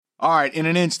All right, in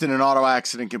an instant, an auto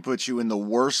accident can put you in the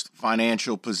worst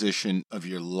financial position of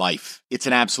your life. It's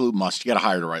an absolute must. You got to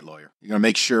hire the right lawyer. You're going to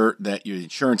make sure that your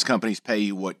insurance companies pay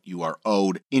you what you are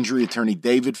owed. Injury attorney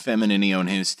David Feminini and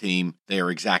his team, they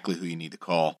are exactly who you need to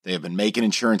call. They have been making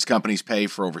insurance companies pay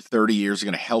for over 30 years.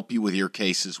 They're going to help you with your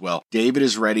case as well. David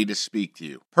is ready to speak to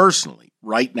you personally.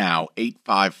 Right now,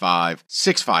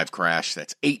 855-65-CRASH.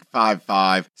 That's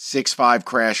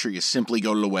 855-65-CRASH, or you simply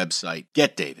go to the website,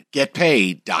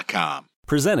 getdavidgetpaid.com.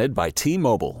 Presented by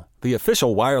T-Mobile, the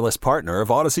official wireless partner of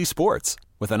Odyssey Sports.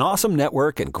 With an awesome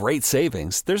network and great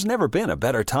savings, there's never been a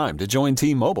better time to join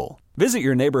T-Mobile. Visit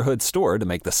your neighborhood store to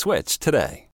make the switch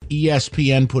today.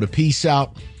 ESPN put a piece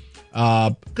out,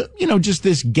 just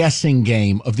this guessing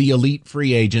game of the elite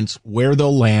free agents, where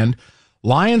they'll land.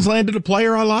 Lions landed a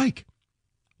player I like.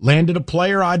 Landed a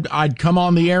player I'd come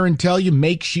on the air and tell you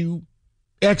makes you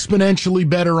exponentially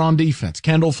better on defense.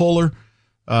 Kendall Fuller,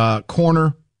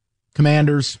 corner,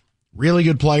 Commanders, really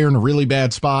good player in a really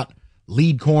bad spot.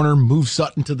 Lead corner, move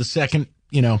Sutton to the second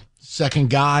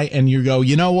guy, and you go,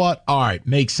 you know what? All right,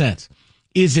 makes sense.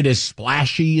 Is it as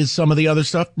splashy as some of the other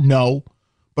stuff? No,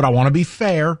 but I want to be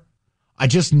fair. I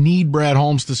just need Brad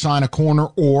Holmes to sign a corner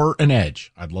or an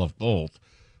edge. I'd love both,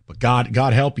 but God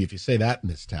help you if you say that in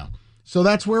this town. So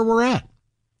that's where we're at.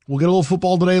 We'll get a little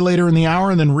football today later in the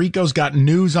hour, and then Rico's got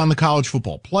news on the college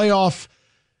football playoff,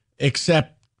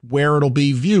 except where it'll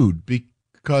be viewed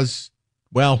because,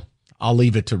 well, I'll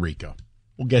leave it to Rico.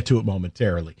 We'll get to it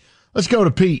momentarily. Let's go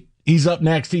to Pete. He's up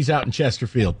next. He's out in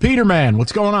Chesterfield. Peterman,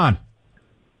 what's going on?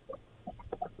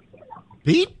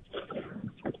 Pete?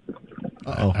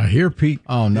 Uh-oh. I hear Pete.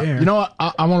 Oh, no. There. You know what?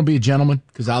 I want to be a gentleman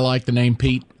because I like the name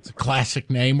Pete. It's a classic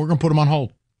name. We're going to put him on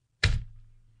hold.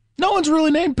 No one's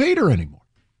really named Peter anymore.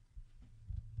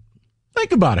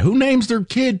 Think about it. Who names their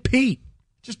kid Pete?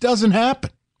 It just doesn't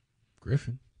happen.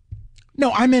 Griffin.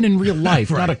 No, I meant in real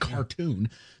life, Right. not a cartoon.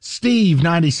 Steve,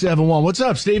 97.1. What's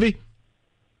up, Stevie?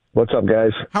 What's up,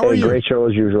 guys? How are you? Great show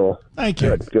as usual. Thank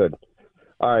you. Good.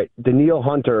 All right, Daniil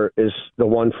Hunter is the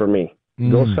one for me.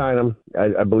 Go sign him.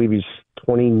 I believe he's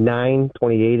 29,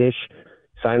 28-ish.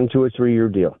 Sign him to a 3-year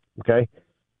deal, okay?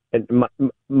 And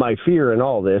my fear in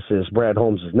all this is Brad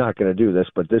Holmes is not going to do this,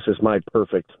 but this is my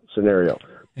perfect scenario.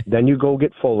 Then you go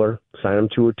get Fuller, sign him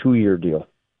to a 2-year deal,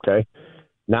 okay?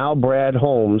 Now Brad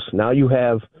Holmes, now you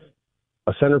have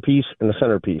a centerpiece and a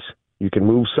centerpiece. You can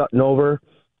move Sutton over,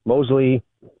 Mosley,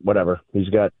 whatever. He's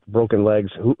got broken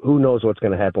legs. Who knows what's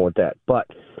going to happen with that? But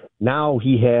now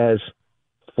he has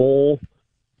full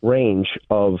range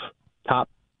of top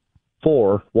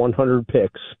 4 100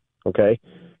 picks, okay?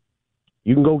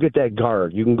 You can go get that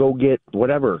guard. You can go get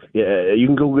whatever. You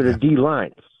can go get a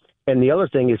D-line. And the other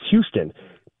thing is Houston.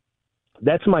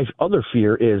 That's my other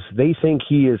fear is they think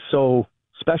he is so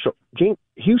special.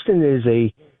 Houston is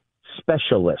a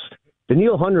specialist.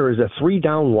 Daniil Hunter is a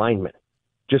 3-down lineman,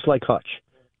 just like Hutch,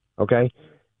 okay?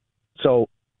 So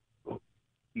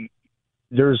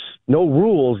there's no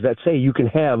rules that say you can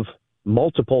have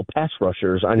multiple pass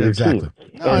rushers on your team.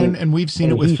 And we've seen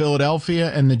it with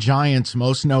Philadelphia and the Giants,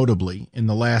 most notably in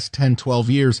the last 10, 12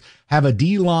 years, have a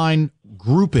D-line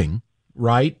grouping,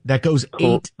 right, that goes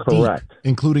 8 correct. deep,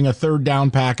 including a 3rd down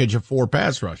package of 4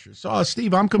 pass rushers. So,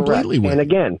 Steve, I'm completely with you. And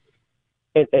again,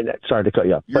 and sorry to cut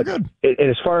you off. You're but good. And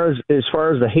as far as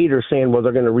the haters saying, well,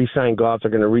 they're going to re-sign Goff,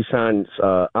 they're going to re-sign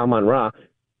Amon-Ra,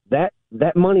 that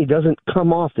money doesn't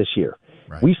come off this year.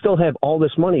 Right. We still have all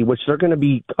this money, which they're going to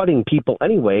be cutting people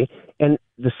anyway, and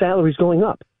the salary's going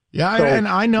up. Yeah, so and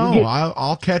I know.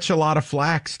 I'll catch a lot of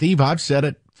flack. Steve, I've said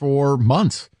it for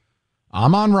months.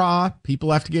 Amon-Ra,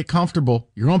 people have to get comfortable.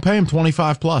 You're going to pay him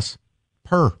 $25+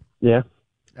 per. Yeah.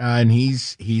 And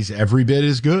he's every bit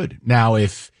as good. Now,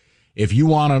 if you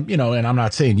want to, and I'm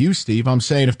not saying you, Steve, I'm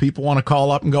saying if people want to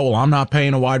call up and go, well, I'm not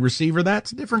paying a wide receiver,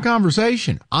 that's a different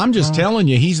conversation. I'm just telling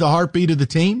you, he's the heartbeat of the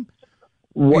team.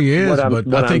 What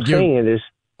I'm saying is,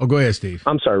 oh, go ahead, Steve.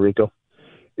 I'm sorry, Rico.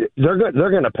 They're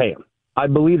going to pay him. I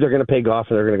believe they're going to pay Goff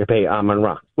and they're going to pay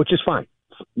Amon-Ra, which is fine,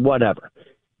 whatever.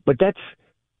 But that's,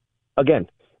 again,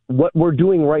 what we're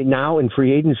doing right now in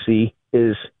free agency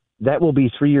is that will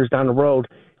be 3 years down the road.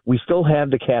 We still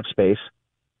have the cap space.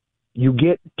 You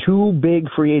get 2 big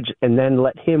free agents and then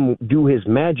let him do his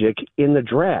magic in the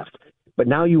draft. But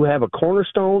now you have a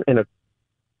cornerstone and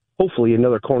hopefully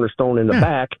another cornerstone in the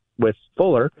back with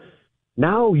Fuller.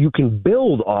 Now you can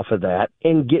build off of that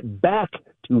and get back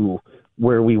to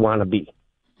where we want to be.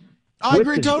 I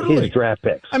agree totally. His draft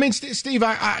picks. I mean, Steve,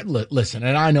 I listen,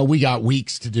 and I know we got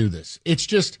weeks to do this. It's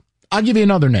just, I'll give you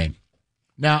another name.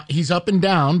 Now, he's up and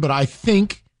down, but I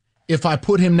think if I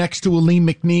put him next to Aleem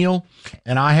McNeil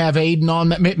and I have Aiden on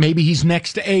that, maybe he's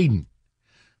next to Aiden.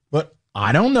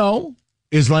 I don't know.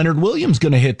 Is Leonard Williams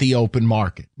going to hit the open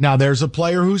market? Now, there's a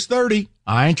player who's 30.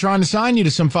 I ain't trying to sign you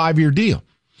to some 5-year deal.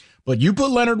 But you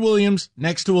put Leonard Williams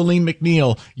next to Aleem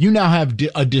McNeil, you now have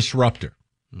a disruptor.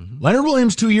 Mm-hmm. Leonard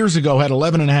Williams 2 years ago had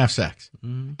 11 and a half sacks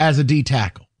as a D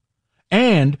tackle.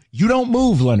 And you don't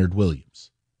move Leonard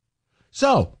Williams.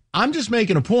 So I'm just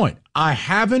making a point. I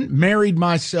haven't married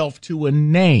myself to a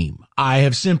name. I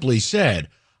have simply said,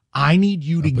 I need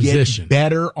you to get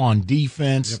better on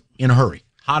defense in a hurry.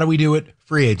 How do we do it?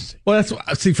 Free agency. Well,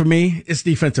 see, for me, it's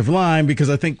defensive line, because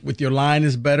I think with your line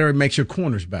is better, it makes your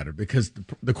corners better, because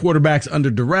the quarterback's under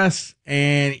duress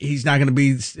and he's not going to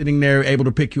be sitting there able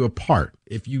to pick you apart.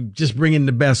 If you just bring in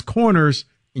the best corners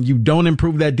and you don't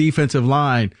improve that defensive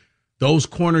line, those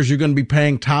corners you're going to be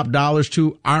paying top dollars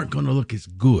to aren't going to look as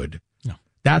good. No.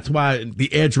 That's why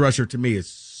the edge rusher to me is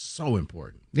so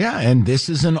important. Yeah, and this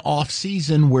is an off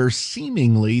season where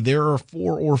seemingly there are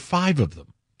 4 or 5 of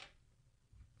them.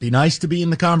 Be nice to be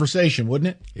in the conversation,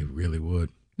 wouldn't it? It really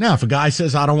would. Now, if a guy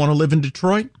says, I don't want to live in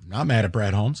Detroit, I'm not mad at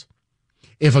Brad Holmes.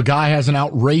 If a guy has an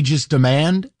outrageous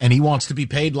demand and he wants to be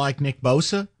paid like Nick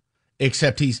Bosa,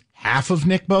 except he's half of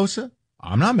Nick Bosa,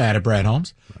 I'm not mad at Brad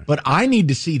Holmes. Right. But I need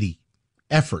to see the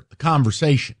effort, the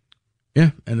conversation.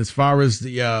 Yeah, and as far as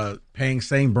the paying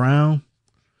St. Brown,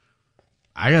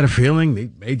 I got a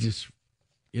feeling they just,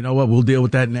 you know what, we'll deal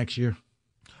with that next year.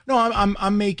 No,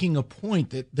 I'm making a point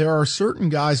that there are certain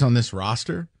guys on this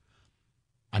roster.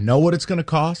 I know what it's going to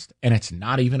cost, and it's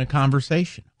not even a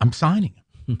conversation. I'm signing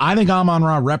him. I think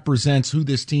Amon-Ra represents who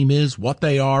this team is, what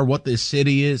they are, what this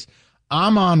city is.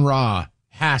 Amon-Ra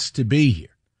has to be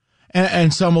here.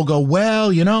 And some will go,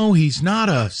 well, you know, he's not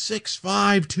a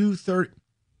 6'5", 230.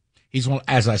 He's one,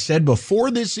 as I said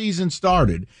before this season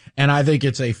started, and I think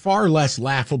it's a far less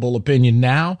laughable opinion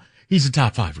now, he's a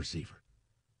top 5 receiver.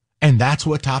 And that's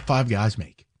what top 5 guys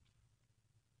make.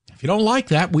 If you don't like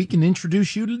that, we can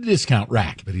introduce you to the discount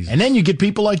rack. And then you get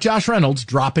people like Josh Reynolds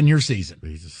dropping your season. But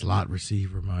he's a slot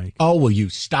receiver, Mike. Oh, will you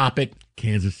stop it?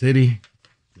 Kansas City,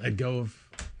 let go of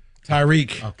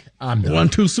Tyreek. Okay, I'm done. Won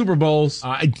 2 Super Bowls.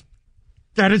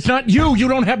 That is not you. You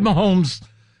don't have Mahomes.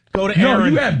 Go to Aaron. No,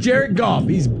 you have Jared Goff.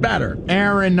 He's better.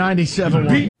 Aaron,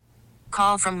 97.1.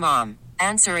 Call from mom.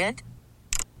 Answer it.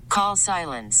 Call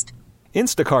silenced.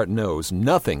 Instacart knows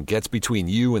nothing gets between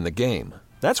you and the game.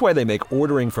 That's why they make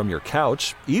ordering from your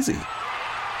couch easy.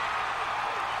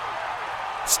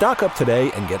 Stock up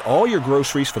today and get all your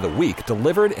groceries for the week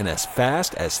delivered in as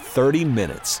fast as 30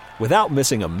 minutes without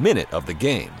missing a minute of the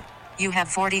game. You have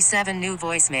 47 new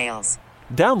voicemails.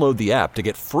 Download the app to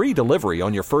get free delivery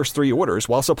on your first 3 orders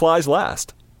while supplies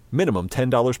last. Minimum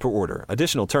 $10 per order.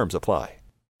 Additional terms apply.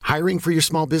 Hiring for your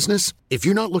small business? If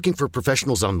you're not looking for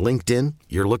professionals on LinkedIn,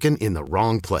 you're looking in the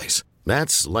wrong place.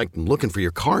 That's like looking for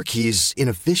your car keys in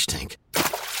a fish tank.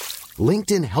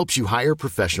 LinkedIn helps you hire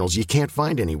professionals you can't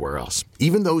find anywhere else,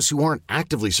 even those who aren't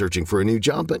actively searching for a new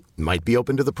job but might be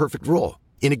open to the perfect role.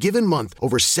 In a given month,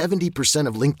 over 70%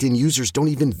 of LinkedIn users don't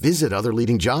even visit other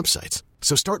leading job sites.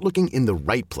 So start looking in the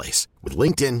right place. With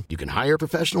LinkedIn, you can hire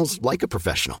professionals like a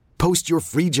professional. Post your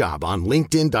free job on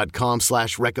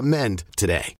linkedin.com/recommend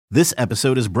today. This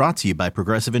episode is brought to you by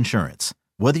Progressive Insurance.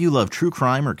 Whether you love true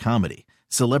crime or comedy,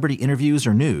 celebrity interviews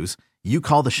or news, you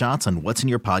call the shots on what's in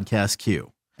your podcast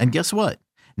queue. And guess what?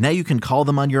 Now you can call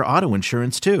them on your auto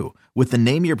insurance too with the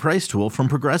Name Your Price tool from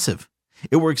Progressive.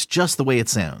 It works just the way it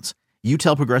sounds. You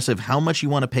tell Progressive how much you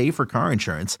want to pay for car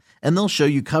insurance, and they'll show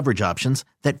you coverage options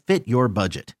that fit your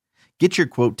budget. Get your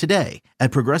quote today at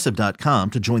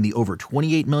Progressive.com to join the over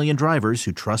 28 million drivers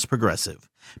who trust Progressive.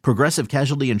 Progressive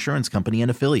Casualty Insurance Company and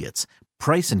Affiliates.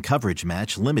 Price and coverage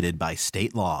match limited by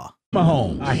state law.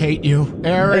 Mahomes. I hate you.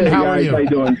 Aaron, hey, how guys, are you? How you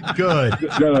doing? Good.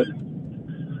 Good.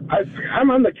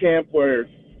 I'm on the camp where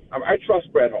I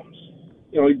trust Brad Holmes.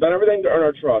 You know, he's done everything to earn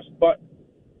our trust, but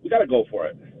we got to go for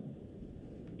it.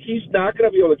 He's not going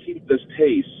to be able to keep this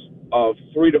pace of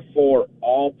 3 to 4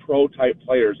 all-pro type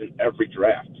players in every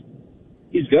draft.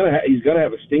 He's gonna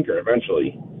have a stinker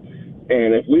eventually,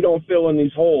 and if we don't fill in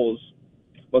these holes,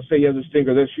 let's say he has a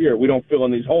stinker this year, we don't fill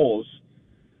in these holes,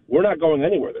 we're not going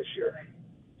anywhere this year.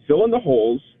 Fill in the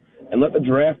holes and let the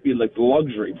draft be like the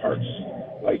luxury parts.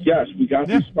 Like, yes, we got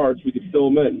these parts, we can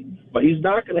fill them in, but he's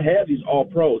not going to have these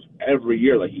all-pros every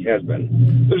year like he has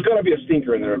been. There's going to be a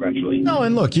stinker in there eventually. No,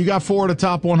 and look, you got 4 of the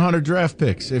top 100 draft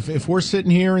picks. If we're sitting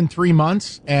here in 3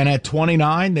 months and at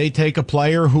 29 they take a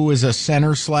player who is a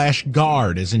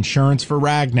center/guard as insurance for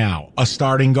Ragnow, a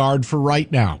starting guard for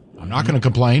right now, I'm not going to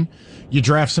complain. You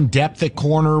draft some depth at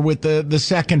corner with the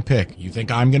second pick. You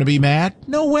think I'm going to be mad?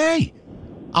 No way.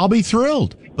 I'll be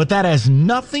thrilled. But that has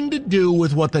nothing to do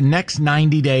with what the next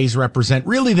 90 days represent,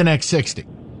 really the next 60.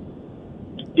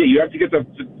 Yeah, you have to get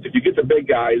if you get the big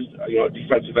guys,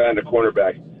 defensive end, a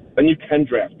cornerback, then you can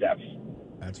draft depth.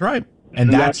 That's right.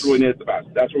 And that's where we need it the best.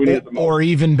 That's where we need it the most. Or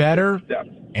even better, depth.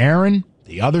 Aaron,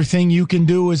 the other thing you can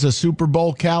do as a Super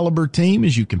Bowl caliber team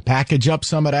is you can package up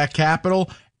some of that capital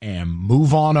and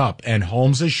move on up. And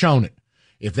Holmes has shown it.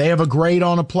 If they have a grade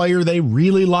on a player they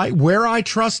really like, where I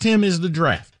trust him is the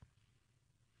draft.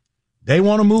 They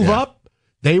want to move up.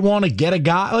 They want to get a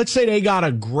guy. Let's say they got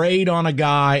a grade on a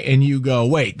guy and you go,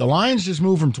 wait, the Lions just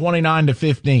moved from 29 to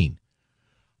 15.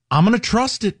 I'm going to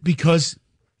trust it because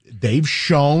they've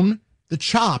shown the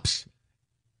chops.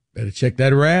 Better check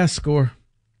that RAS score.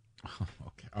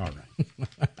 Okay. All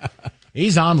right.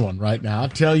 He's on one right now. I'll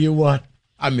tell you what.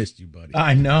 I missed you, buddy.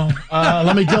 I know.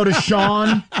 Let me go to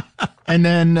Sean. And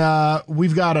then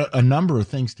we've got a number of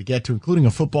things to get to, including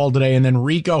a football today. And then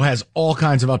Rico has all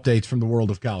kinds of updates from the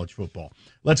world of college football.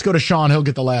 Let's go to Sean. He'll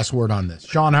get the last word on this.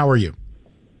 Sean, how are you?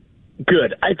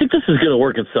 Good. I think this is going to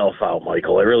work itself out,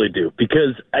 Michael. I really do.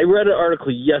 Because I read an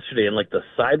article yesterday in the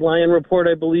Sideline Report,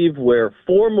 I believe, where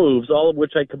 4 moves, all of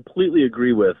which I completely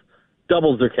agree with,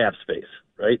 doubles their cap space,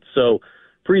 right? So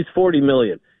freeze $40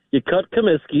 million. You cut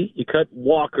Comiskey, you cut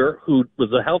Walker, who was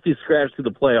a healthy scratch through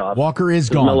the playoffs. Walker is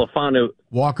gone.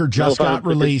 Walker just got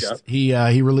released. He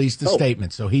released a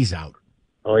statement, so he's out.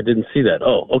 Oh, I didn't see that.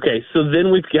 Oh, okay. So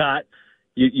then we've got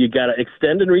you got to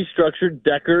extend and restructure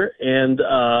Decker and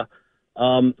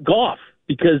Goff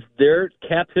because their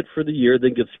cap hit for the year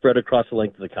then gets spread across the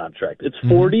length of the contract. It's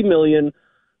 $40 million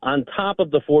on top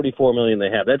of the $44 million they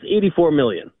have. That's $84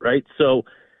 million, right? So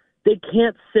they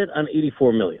can't sit on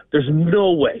 $84 million. There's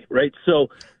no way, right? So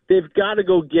they've got to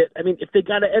go get – I mean, if they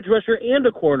got an edge rusher and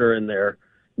a corner in there,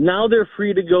 now they're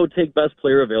free to go take best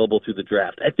player available through the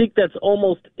draft. I think that's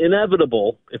almost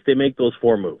inevitable if they make those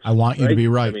 4 moves. I want you to be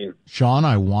right. Sean,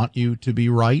 I want you to be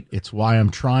right. It's why I'm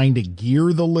trying to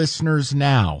gear the listeners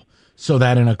now so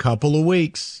that in a couple of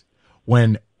weeks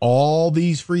when all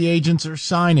these free agents are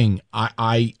signing,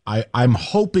 I'm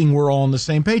hoping we're all on the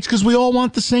same page because we all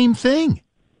want the same thing.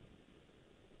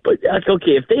 But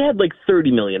okay, if they had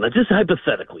 $30 million, just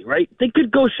hypothetically, right? They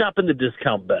could go shop in the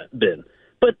discount bin,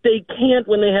 but they can't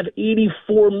when they have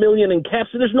 $84 million in cap.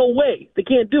 So there's no way they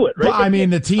can't do it, right? Well,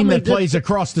 the team that plays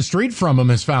across the street from them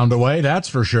has found a way. That's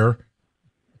for sure.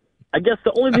 I guess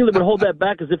the only thing that would hold that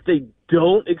back is if they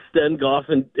don't extend Goff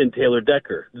and Taylor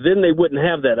Decker, then they wouldn't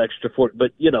have that extra 40.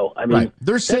 But right.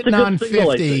 They're sitting on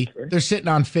 50. Think, right? They're sitting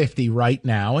on 50 right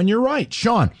now, and you're right,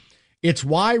 Sean. It's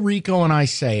why Rico and I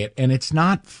say it, and it's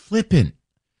not flippant.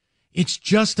 It's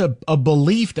just a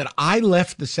belief that I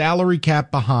left the salary cap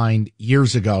behind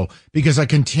years ago because I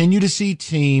continue to see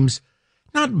teams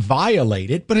not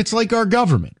violate it, but it's like our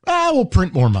government. We'll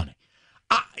print more money.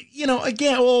 You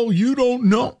don't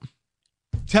know.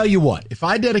 Tell you what, if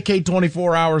I dedicate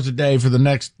 24 hours a day for the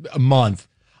next month,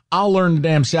 I'll learn the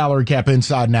damn salary cap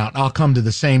inside and out, and I'll come to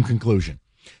the same conclusion.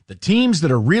 The teams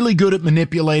that are really good at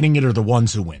manipulating it are the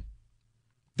ones who win.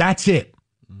 That's it.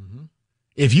 Mm-hmm.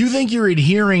 If you think you're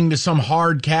adhering to some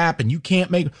hard cap and you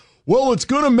can't it's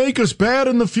going to make us bad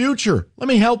in the future. Let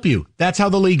me help you. That's how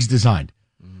the league's designed.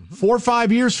 Mm-hmm. 4 or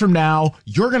 5 years from now,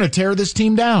 you're going to tear this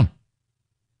team down.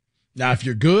 Now, if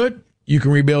you're good, you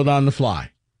can rebuild on the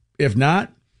fly. If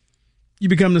not, you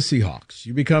become the Seahawks.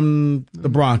 You become the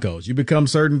Broncos. You become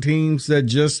certain teams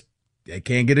that they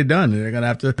can't get it done. And they're going to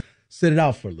have to sit it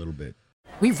out for a little bit.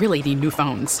 We really need new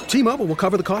phones. T-Mobile will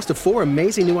cover the cost of 4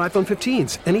 amazing new iPhone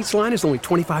 15s, and each line is only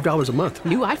 $25 a month.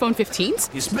 New iPhone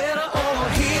 15s? It's better over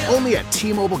here. Only at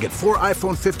T-Mobile, get 4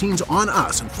 iPhone 15s on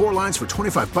us and 4 lines for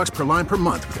 $25 per line per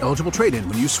month with eligible trade-in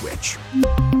when you switch.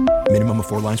 Minimum of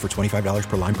 4 lines for $25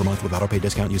 per line per month with autopay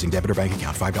discount using debit or bank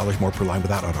account. $5 more per line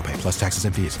without autopay, plus taxes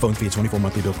and fees. Phone fee at 24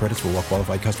 monthly bill credits for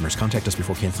well-qualified customers. Contact us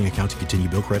before canceling account to continue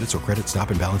bill credits or credit stop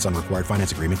and balance on required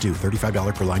finance agreement due.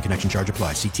 $35 per line connection charge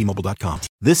applies. See T-Mobile.com.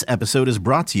 This episode is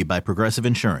brought to you by Progressive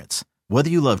Insurance. Whether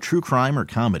you love true crime or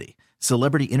comedy,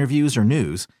 celebrity interviews or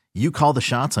news, you call the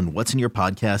shots on what's in your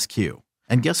podcast queue.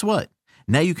 And guess what?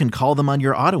 Now you can call them on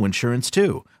your auto insurance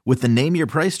too with the Name Your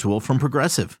Price tool from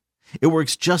Progressive. It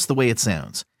works just the way it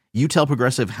sounds. You tell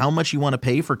Progressive how much you want to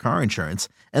pay for car insurance,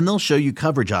 and they'll show you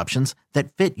coverage options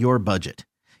that fit your budget.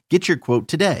 Get your quote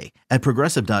today at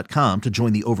Progressive.com to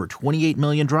join the over 28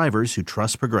 million drivers who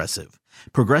trust Progressive.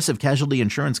 Progressive Casualty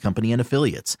Insurance Company and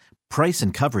Affiliates. Price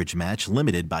and coverage match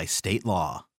limited by state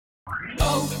law.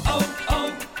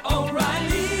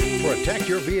 O'Reilly. For a Protect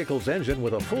your vehicle's engine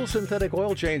with a full synthetic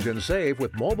oil change and save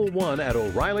with Mobile One at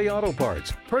O'Reilly Auto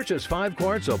Parts. Purchase 5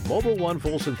 quarts of Mobile One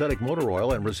full synthetic motor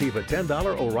oil and receive a $10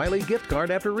 O'Reilly gift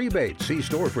card after rebate. See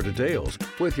store for details.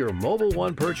 With your Mobile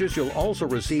One purchase, you'll also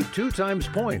receive 2 times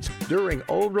points during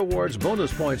O Rewards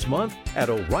Bonus Points Month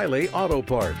at O'Reilly Auto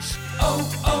Parts.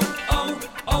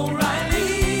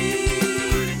 O'Reilly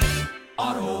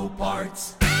Auto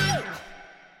Parts.